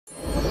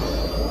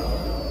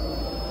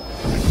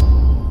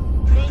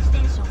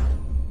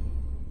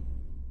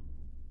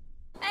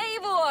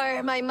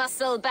my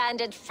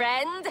muscle-banded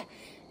friend.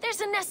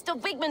 There's a nest of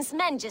Wigman's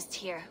men just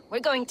here. We're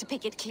going to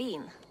pick it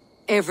clean.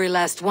 Every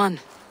last one.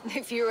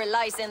 The fewer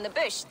lies in the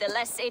bush, the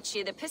less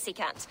itchy the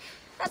pussycat.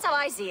 That's how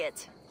I see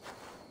it.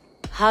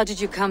 How did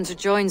you come to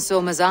join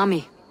Soma's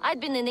army? I'd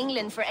been in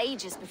England for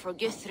ages before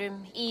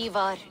Guthrum,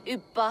 Ivar,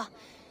 Ubba,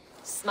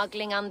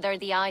 smuggling under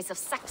the eyes of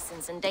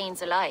Saxons and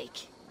Danes alike.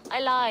 I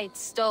lied,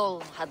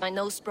 stole, had my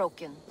nose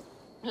broken.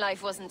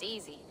 Life wasn't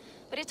easy,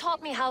 but it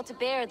taught me how to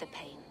bear the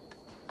pain.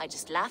 I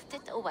just laughed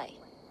it away.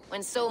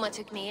 When Soma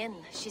took me in,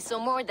 she saw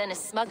more than a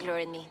smuggler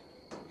in me.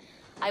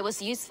 I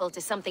was useful to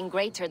something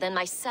greater than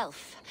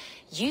myself.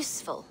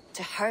 Useful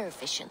to her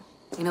vision.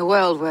 In a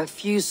world where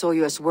few saw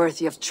you as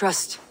worthy of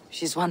trust,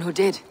 she's one who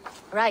did.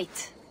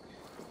 Right.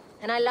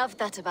 And I love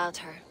that about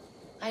her.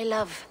 I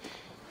love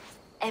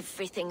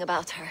everything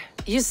about her.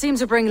 You seem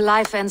to bring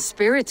life and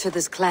spirit to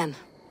this clan.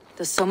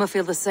 Does Soma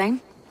feel the same?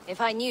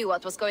 If I knew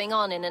what was going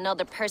on in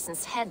another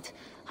person's head,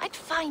 I'd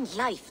find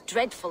life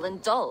dreadful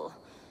and dull.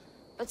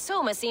 But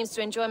Soma seems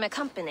to enjoy my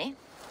company.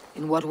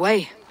 In what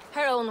way?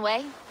 Her own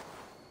way.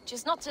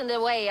 Just not in the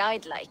way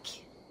I'd like.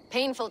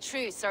 Painful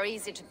truths are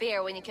easy to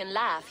bear when you can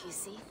laugh, you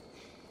see.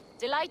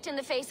 Delight in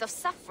the face of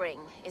suffering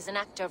is an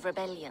act of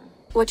rebellion.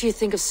 What do you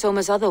think of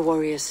Soma's other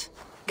warriors?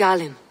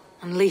 Galin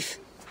and Leif?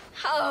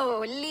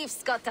 Oh,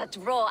 Leif's got that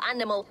raw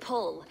animal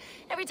pull.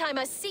 Every time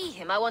I see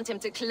him, I want him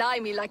to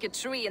climb me like a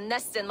tree and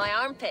nest in my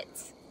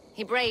armpits.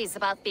 He brays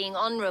about being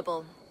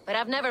honorable, but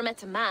I've never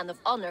met a man of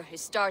honor who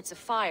starts a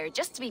fire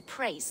just to be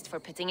praised for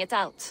putting it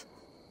out.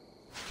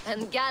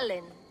 And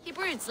Galin, he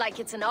broods like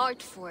it's an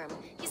art form.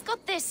 He's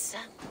got this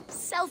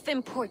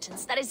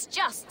self-importance that is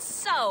just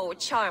so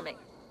charming.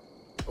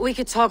 We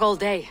could talk all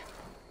day,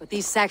 but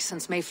these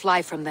Saxons may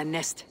fly from their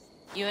nest.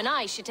 You and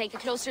I should take a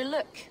closer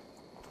look.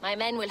 My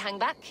men will hang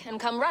back and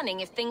come running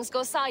if things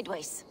go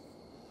sideways.